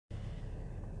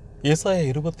ஏசாயா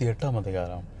 28ஆம்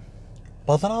அதிகாரம்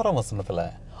 16ஆம் வசனத்தில்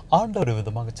ஆண்டவர்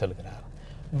விதமாக சொல்கிறார்,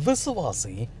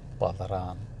 விசுவாசி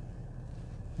பதறான்,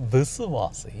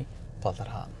 விசுவாசி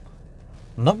பதறான்.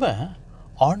 நம்ம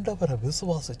ஆண்டவரை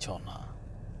விசுவாசிச்சோன்னா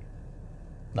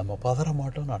நம்ம பதற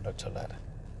மாட்டோம்னு ஆண்டவர் சொல்லார்.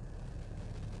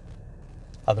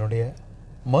 அதனுடைய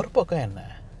மறுபக்கம் என்ன?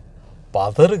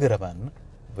 பதறுகிறவன்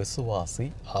விசுவாசி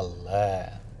அல்ல.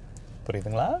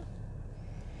 புரியுதுங்களா?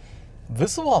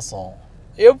 விசுவாசம்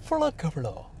எவ்வளோக்கு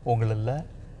எவ்வளோ உங்களில்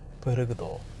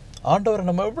பெருகுதோ, ஆண்டவரை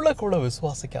நம்ம எவ்வளோக்கு எவ்வளோ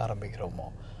விசுவாசிக்க ஆரம்பிக்கிறோமோ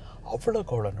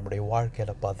அவ்வளோக்கு எவ்வளோ நம்முடைய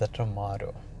வாழ்க்கையில் பதற்றம்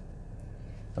மாறும்,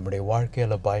 நம்முடைய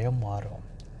வாழ்க்கையில் பயம் மாறும்,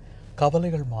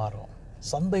 கவலைகள் மாறும்,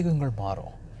 சந்தேகங்கள்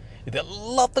மாறும். இது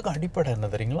எல்லாத்துக்கும் அடிப்படை என்ன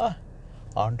தெரியுங்களா?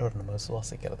 ஆண்டவர் நம்ம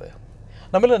விசுவாசிக்கிறது.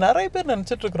 நம்மள நிறைய பேர்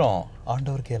நினச்சிட்ருக்குறோம்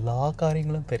ஆண்டவருக்கு எல்லா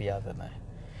காரியங்களும் தெரியாதுன்னு.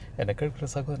 என்னை கேட்குற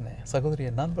சகோதரிய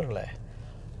நண்பர்களே,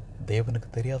 தேவனுக்கு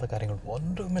தெரியாத காரியங்கள்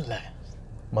ஒன்றுமில்லை.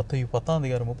 மத்தேயு 10ஆம்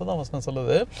அதிகாரம் 30ஆம் வசனம்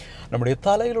சொல்லுது, நம்முடைய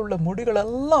தலையில் உள்ள முடிகள்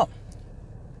எல்லாம்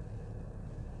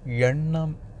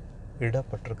எண்ணம்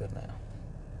இடப்பட்டிருக்குன்னு.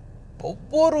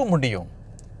 ஒவ்வொரு முடியும்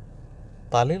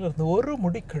தலையிலிருந்து ஒரு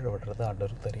முடி கீழே விடுறது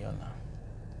ஆண்டவருக்கு தெரியும்னா,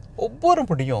 ஒவ்வொரு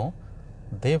முடியும்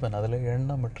தேவன் அதில்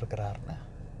எண்ணம் விட்டுருக்கிறாருன்னு.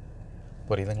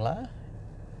 புரியுதுங்களா?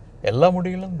 எல்லா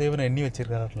முடிகளும் தேவனை எண்ணி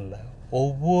வச்சிருக்கிறாருன்னு இல்லை,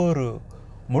 ஒவ்வொரு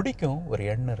முடிக்கும் ஒரு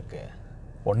எண்ணம் இருக்கு.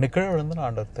 ஒன்று கீழே விழுந்துன்னு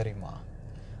ஆண்டவருக்கு தெரியுமா?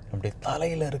 நம்முடைய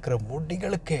தலையில் இருக்கிற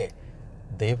முடிகளுக்கே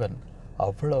தேவன்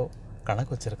அவ்வளோ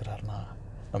கணக்கு வச்சிருக்கிறாருன்னா,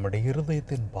 நம்முடைய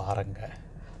இருதயத்தின் பாரங்க,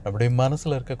 நம்முடைய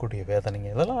மனசில் இருக்கக்கூடிய வேதனைங்க,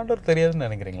 இதெல்லாம் ஆண்டவருக்கு தெரியாதுன்னு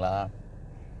நினைக்கிறீங்களா?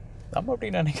 நம்ம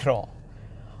அப்படி நினைக்கிறோம்.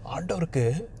 ஆண்டவருக்கு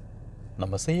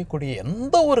நம்ம செய்யக்கூடிய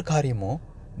எந்த ஒரு காரியமும்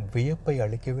வியப்பை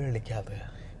அளிக்கவே அளிக்காது.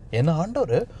 ஏன்னா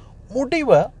ஆண்டவர்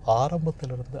முடிவை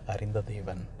ஆரம்பத்திலிருந்து அறிந்த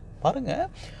தேவன். பாருங்க,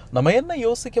 நம்ம என்ன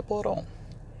யோசிக்க போகிறோம்,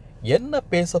 என்ன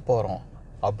பேச போகிறோம்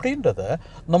அப்படின்றத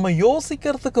நம்ம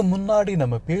யோசிக்கிறதுக்கு முன்னாடி,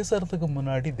 நம்ம பேசுறதுக்கு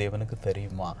முன்னாடி தேவனுக்கு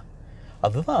தெரியுமா?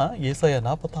 அதுதான் ஏசாயா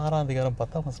 46ஆம் அதிகாரம்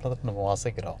 10ஆம் வசனத்தை நம்ம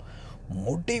வாசிக்கிறோம்.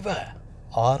 முடிவை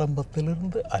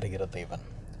ஆரம்பத்திலிருந்து அறிகிற தேவன்.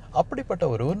 அப்படிப்பட்ட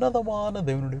ஒரு உன்னதமான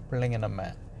தேவனுடைய பிள்ளைங்க நம்ம.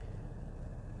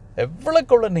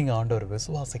 எவ்வளோக்குள்ள நீங்கள் ஆண்டவர்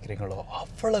விசுவாசிக்கிறீங்களோ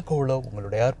அவ்வளோக்குள்ள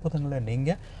உங்களுடைய அற்புதங்களை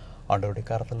நீங்கள் ஆண்டவருடைய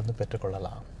கரத்திலிருந்து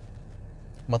பெற்றுக்கொள்ளலாம்.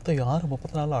 மத்தேயு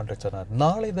 6:34 ஆண்டவர் சொன்னார்,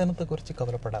 நாளை தினத்தை குறித்து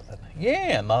கவலைப்படாதன்னு.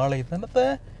 ஏன்? நாளை தினத்தை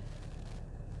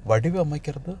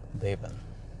வடிவமைக்கிறது தேவன்.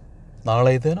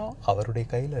 நாளை தினம் அவருடைய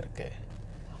கையில் இருக்கு.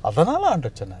 அதனால்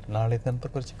ஆண்டவர் சொன்னார், நாளை தினத்தை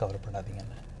குறித்து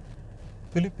கவலைப்படாதீங்கன்னு.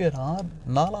 பிலிப்பியர்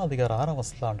 4ஆம் அதிகாரம் 6ஆம்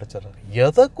வசனத்தில் ஆண்டவர் சொன்னார்,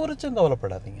 எதை குறிச்சும்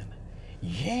கவலைப்படாதீங்கன்னு.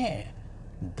 ஏன்?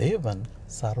 தேவன்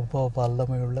சர்வ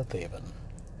வல்லமையுள்ள தேவன்.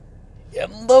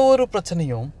 எந்த ஒரு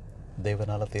பிரச்சனையும்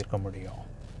தேவனால் தீர்க்க முடியும்.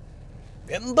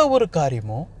 எந்த ஒரு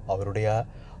காரியமும் அவருடைய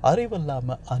அறிவு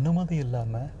இல்லாமல், அனுமதி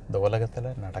இல்லாமல் இந்த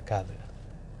உலகத்தில் நடக்காது.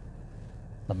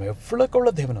 நம்ம எவ்வளோக்குள்ள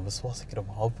தேவனை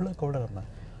விசுவாசிக்கிறோமோ அவ்வளோக்குள்ள நம்ம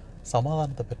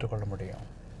சமாதானத்தை பெற்றுக்கொள்ள முடியும்,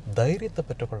 தைரியத்தை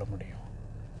பெற்றுக்கொள்ள முடியும்.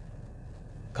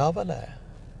 கவலை,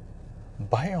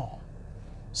 பயம்,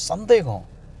 சந்தேகம்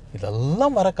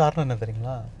இதெல்லாம் வர காரணம் என்ன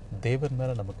தெரியுங்களா? தேவன்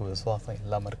மேலே நமக்கு விசுவாசம்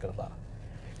இல்லாமல் இருக்கிறதா.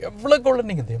 எவ்வளோக்குள்ள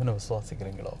நீங்கள் தேவனை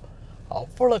விசுவாசிக்கிறீங்களோ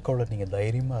அவ்வளோக்குள்ள நீங்கள்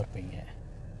தைரியமாக இருப்பீங்க,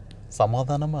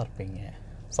 சமாதானமாக இருப்பீங்க,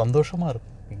 சந்தோஷமாக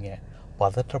இருப்பீங்க,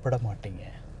 பதற்றப்பட மாட்டீங்க.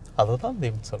 அதை தான்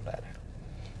தேவன் சொல்கிறாரு.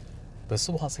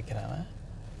 விசுவாசிக்கிறவன்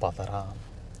பதறான்,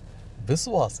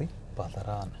 விசுவாசி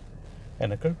பதறான்.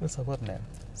 எனக்கு இருக்கிற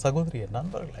சகோதரிய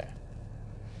நண்பர்களே,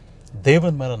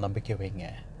 தேவன் மேலே நம்பிக்கை வைங்க,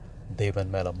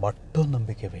 தேவன் மேலே மட்டும்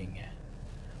நம்பிக்கை வைங்க.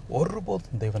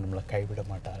 ஒருபோதும் தேவன் நம்மளை கைவிட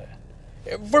மாட்டார்.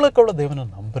 எவ்வளோக்கெவ்வளோ தேவனை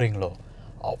நம்புகிறீங்களோ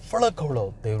அவ்வளோக்கெவ்வளோ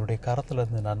தேவனுடைய கரத்தில்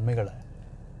இருந்து நன்மைகளை,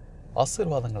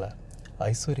 ஆசீர்வாதங்களை,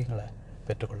 ஐஸ்வர்யங்களை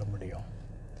பெற்றுக்கொள்ள முடியும்.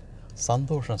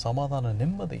 சந்தோஷம், சமாதான,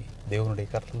 நிம்மதி தேவனுடைய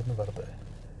கரத்துலேருந்து வருது.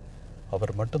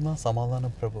 அவர் மட்டும்தான் சமாதான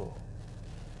பிரபு.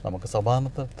 நமக்கு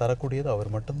சமாதானத்தை தரக்கூடியது அவர்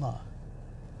மட்டும்தான்.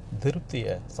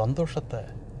 திருப்தியை, சந்தோஷத்தை,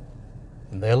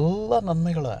 இந்த எல்லா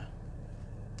நன்மைகளை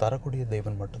தரக்கூடிய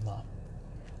தேவன் மட்டும்தான்.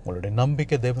 உங்களுடைய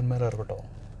நம்பிக்கை தேவன் மேலே இருக்கட்டும்.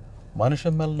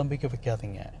 மனுஷன் மேலே நம்பிக்கை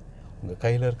வைக்காதீங்க. உங்கள்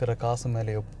கையில் இருக்கிற காசு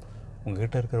மேலேயோ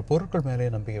உங்கள்கிட்ட இருக்கிற பொருட்கள்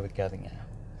மேலேயோ நம்பிக்கை வைக்காதீங்க.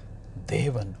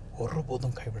 தேவன்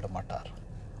ஒருபோதும் கைவிட மாட்டார்,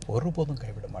 ஒருபோதும்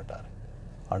கைவிட மாட்டார்.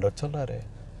 ஆண்டவர் சொல்றாரு,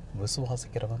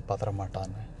 விசுவாசிக்கிறவன் பதற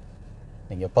மாட்டான்னு.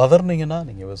 நீங்கள் பதறினீங்கன்னா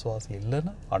நீங்கள் விசுவாசி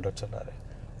இல்லைன்னு ஆண்டவர் சொல்றாரு.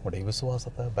 உங்களுடைய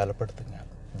விசுவாசத்தை பலப்படுத்துங்க,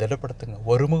 திடப்படுத்துங்க,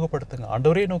 ஒருமுகப்படுத்துங்க.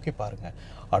 ஆண்டவரே நோக்கி பாருங்கள்.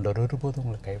 ஆண்டவர் ஒருபோதும்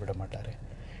உங்களை கைவிட மாட்டார்.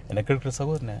 எனக்கு இருக்கிற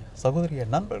சகோதரிய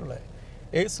நண்பர்களை,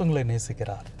 ஏசு உங்களை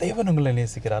நேசிக்கிறார், தேவன் உங்களை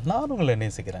நேசிக்கிறார், நான் உங்களை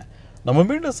நேசிக்கிறேன். நம்ம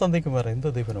மீண்டும் சந்திக்கும் வர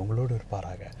இந்த தேவன் உங்களோடு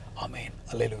இருப்பாராக. ஆமேன்.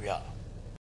 அல்லேலூயா.